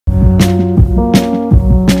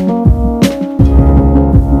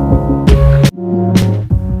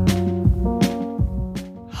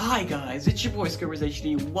Scoopers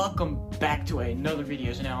HD, welcome back to another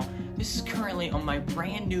video. So now, this is currently on my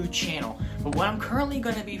brand new channel, but what I'm currently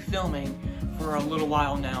going to be filming for a little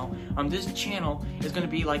while now on this channel is going to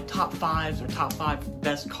be like top 5s or top 5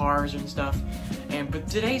 best cars and stuff. But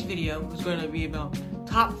today's video is going to be about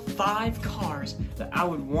top 5 cars that I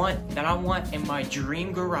want in my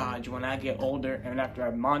dream garage when I get older and after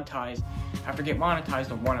get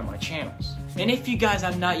monetized on one of my channels. And if you guys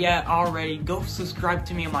have not yet already, go subscribe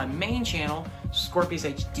to me on my main channel, Scorpius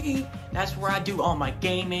HD. That's where I do all my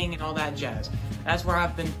gaming and all that jazz. That's where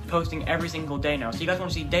I've been posting every single day now. So you guys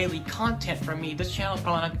want to see daily content from me, this channel is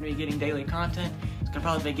probably not going to be getting daily content. It's going to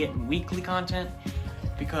probably be getting weekly content,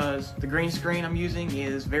 because the green screen I'm using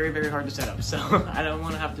is very, very hard to set up. So I don't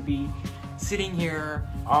want to have to be sitting here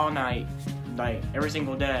all night, like every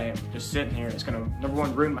single day, just sitting here. It's gonna, number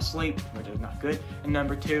one, ruin my sleep, which is not good, and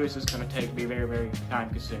number two, it's just gonna be very, very time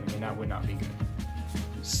consuming, and that would not be good.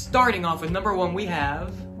 Starting off with number 1, we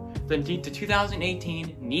have the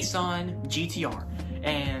 2018 Nissan GT-R,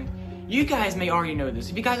 and you guys may already know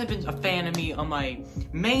this. If you guys have been a fan of me on my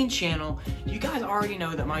main channel, you guys already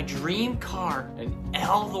know that my dream car in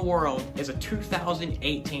all the world is a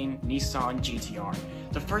 2018 Nissan GT-R.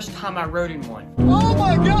 The first time I rode in one. Oh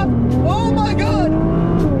my god! Oh my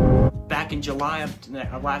god! Back in July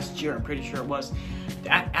of last year, I'm pretty sure it was.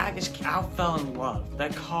 I fell in love.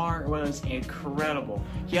 That car was incredible.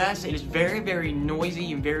 Yes, it is very, very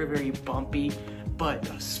noisy and very, very bumpy, but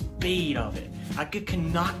the speed of it, I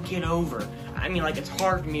cannot get over. I mean, like, it's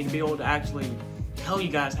hard for me to be able to actually tell you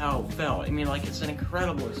guys how it felt. I mean, like, it's an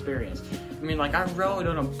incredible experience. I mean, like, I rode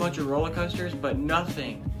on a bunch of roller coasters, but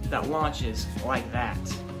nothing that launches like that.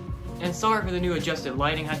 And sorry for the new adjusted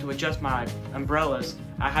lighting. I had to adjust my umbrellas.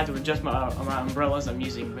 I had to adjust my umbrellas I'm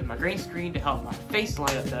using with my green screen to help my face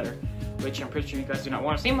light up better, which I'm pretty sure you guys do not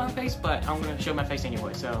want to see my face, but I'm going to show my face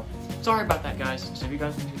anyway. So, sorry about that, guys. So if you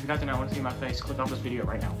guys do not want to see my face, click off this video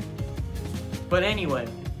right now. But anyway,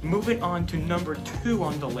 moving on to number 2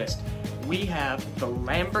 on the list, we have the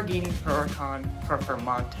Lamborghini Huracan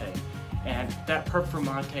Performante. And that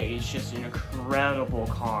Performante is just an incredible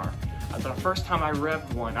car. The first time I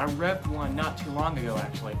revved one not too long ago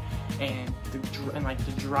actually, and the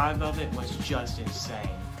drive of it was just insane.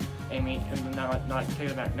 I mean, and not take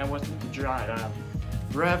it back. That wasn't the drive. I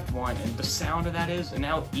revved one, and the sound of that is, and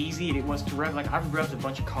how easy it was to rev. Like, I've revved a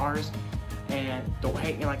bunch of cars, and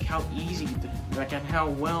like how easy, and how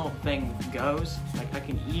well thing goes. Like, I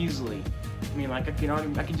can easily, I mean, like, I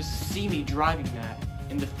can just see me driving that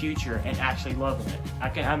in the future and actually loving it.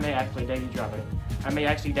 I may actually daily drive it. I may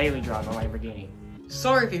actually daily drive a Lamborghini.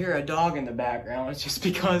 Sorry if you hear a dog in the background. It's just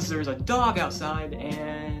because there's a dog outside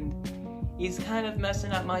and he's kind of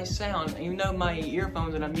messing up my sound. Even though my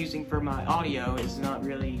earphones that I'm using for my audio is not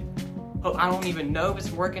really, I don't even know if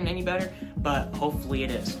it's working any better, but hopefully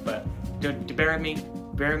it is. But bear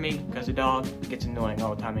with me, because the dog gets annoying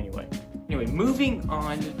all the time anyway. Anyway, moving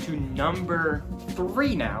on to number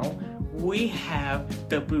 3 now, we have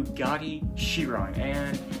the Bugatti Chiron,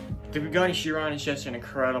 and the Bugatti Chiron is just an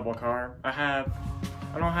incredible car. I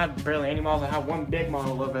don't have barely any models. I have one big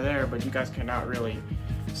model over there, but you guys cannot really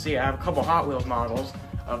see. I have a couple Hot Wheels models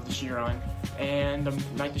of the Chiron, and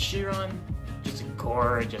the Chiron, just a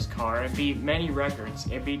gorgeous car. It beat many records.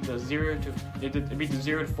 It beat the 0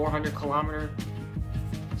 to 400 kilometer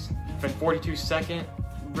in 42-second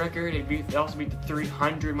record. It also beat the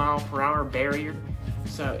 300 mile per hour barrier.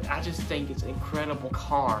 So I just think it's an incredible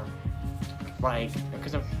car. Like,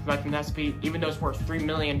 because of that speed, even though it's worth $3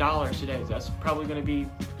 million today, that's probably going to be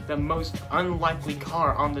the most unlikely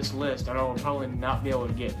car on this list that I will probably not be able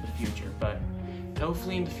to get in the future. But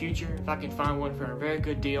hopefully in the future, if I can find one for a very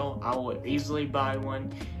good deal, I will easily buy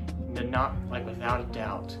one, without a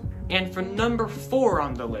doubt. And for number 4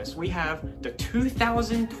 on the list, we have the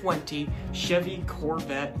 2020 Chevy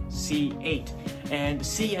Corvette C8. And the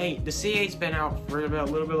C8's been out for about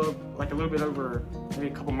a little bit over maybe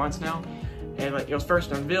a couple months now. And it was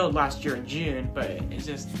first unveiled last year in June, but it's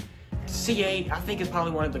just, C8, I think, is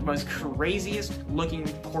probably one of the most craziest looking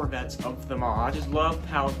Corvettes of them all. I just love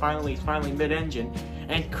how it's finally mid-engine.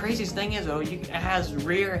 And the craziest thing is, though, it has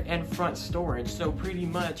rear and front storage, so pretty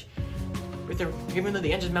much, even though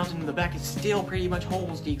the engine's mounted in the back, it still pretty much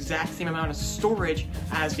holds the exact same amount of storage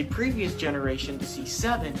as the previous generation, the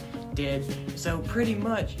C7, did. So it's pretty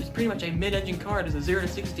much a mid-engine car. It does a 0 to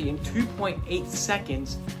 60 in 2.8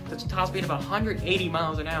 seconds. That's a top speed of 180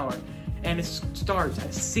 miles an hour. And it starts at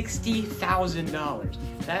 $60,000.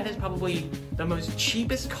 That is probably the most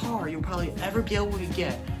cheapest car you'll probably ever be able to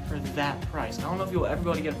get for that price. I don't know if you'll ever be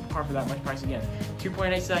able to get a car for that much price again.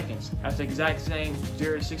 2.8 seconds. That's the exact same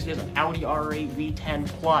 0 to 60 as an Audi R8 V10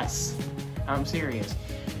 Plus. I'm serious.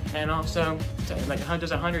 And also, like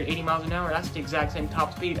does 180 miles an hour. That's the exact same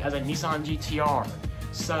top speed as a Nissan GTR.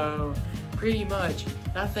 So pretty much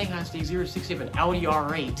that thing has the 0 to 60 of an Audi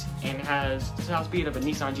R8 and has the top speed of a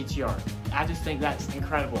Nissan GTR. I just think that's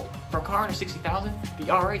incredible. For a car under 60,000, the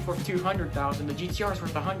R8's worth 200,000, the GTR's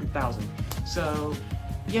worth 100,000. So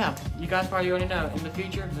yeah, you guys probably want to know, in the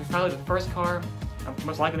future, probably the first car I'm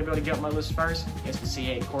most likely to be able to get on my list first is the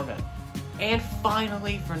C8 Corvette. And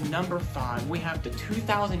finally, for number 5, we have the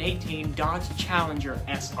 2018 Dodge Challenger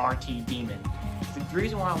SRT Demon. The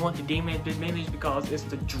reason why I want the Demon is because it's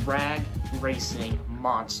the drag racing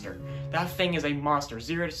monster. That thing is a monster.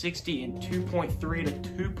 0 to 60 in 2.3 to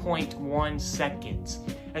 2.1 seconds.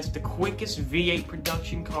 It's the quickest V8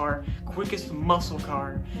 production car, quickest muscle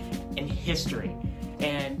car in history.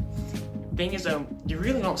 And thing is, you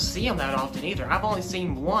really don't see them that often either. I've only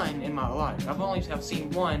seen one in my life. I've seen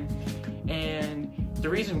one, and the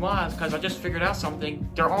reason why is because I just figured out something.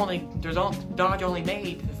 Dodge only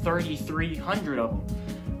made 3,300 of them,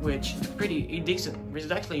 which is pretty decent. It's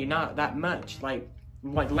actually not that much. Like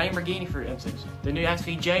Lamborghini, for instance, the new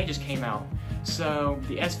SVJ just came out. So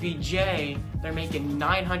the SVJ, they're making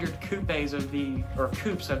 900 coupes of the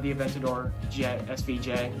Aventador Jet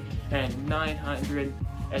SVJ and 900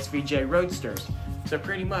 SVJ Roadsters. So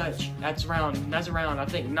pretty much that's around I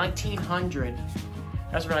think 1,900.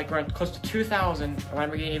 That's around close to 2,000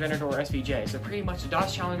 Lamborghini Aventador SVJ. So pretty much the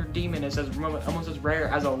Dodge Challenger Demon is almost as rare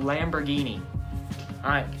as a Lamborghini.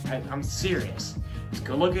 I'm serious. Just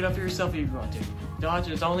go look it up for yourself if you want to. Dodge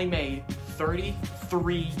has only made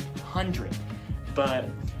 3,300, but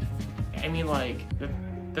I mean, like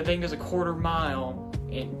the thing does a quarter mile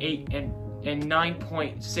in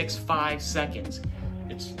 9.65 seconds.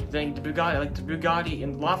 It's the Bugatti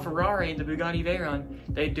and LaFerrari, the Bugatti Veyron,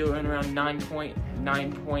 they do it in around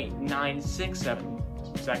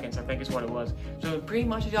 9.967 seconds, I think is what it was. So pretty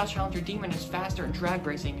much the Dodge Challenger Demon is faster in drag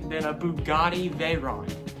racing than a Bugatti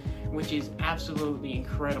Veyron, which is absolutely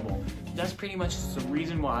incredible. That's pretty much the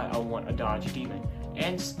reason why I want a Dodge Demon.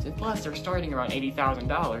 And plus, they're starting around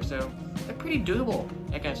 $80,000, so they're pretty doable,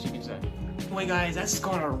 I guess you can say. Anyway guys, that's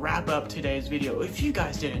going to wrap up today's video. If you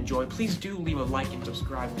guys did enjoy, please do leave a like and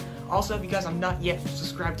subscribe. Also, if you guys have not yet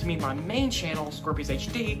subscribed to me, my main channel, Scorpius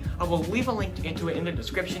HD, I will leave a link into it in the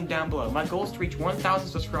description down below. My goal is to reach 1,000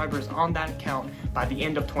 subscribers on that account by the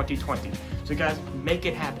end of 2020. So guys, make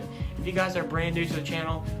it happen. If you guys are brand new to the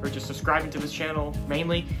channel, or just subscribing to this channel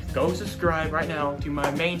mainly, go subscribe right now to my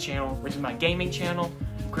main channel, which is my gaming channel.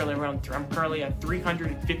 I'm currently at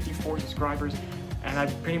 354 subscribers. And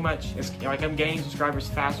it's like I'm gaining subscribers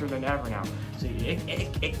faster than ever now. So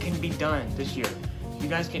it can be done this year. If you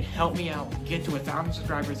guys can help me out, get to 1,000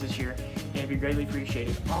 subscribers this year, it'd be greatly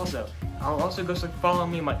appreciated. Also, I'll also go follow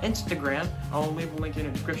me on my Instagram. I'll leave a link in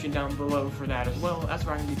the description down below for that as well. That's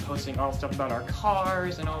where I'm gonna be posting all stuff about our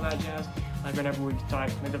cars and all that jazz. Like whenever we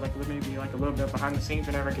talk, maybe like a little bit behind the scenes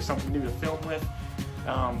whenever I get something new to film with.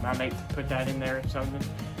 I may put that in there or something.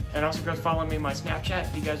 And also go follow me on my Snapchat.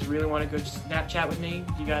 If you guys really want to go Snapchat with me,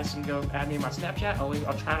 you guys can go add me on my Snapchat.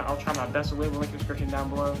 I'll try my best to leave a link in the description down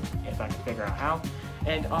below if I can figure out how.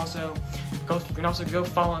 And also go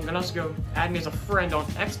add me as a friend on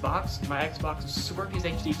Xbox. My Xbox is Scorpius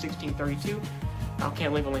HD 1632. I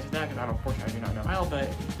can't leave a link to that because unfortunately I do not know how, but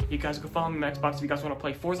you guys go follow me on my Xbox if you guys want to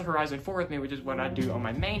play Forza Horizon 4 with me, which is what I do on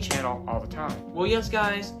my main channel all the time. Well, yes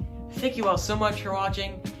guys, thank you all so much for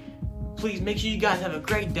watching. Please make sure you guys have a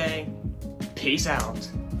great day. Peace out.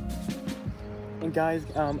 And guys,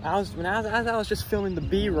 as I was just filming the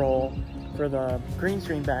B-roll for the green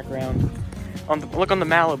screen background, look on the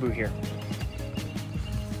Malibu here.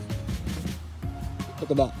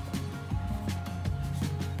 Look at that.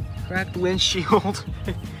 Cracked windshield.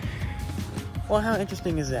 Well, how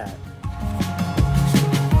interesting is that?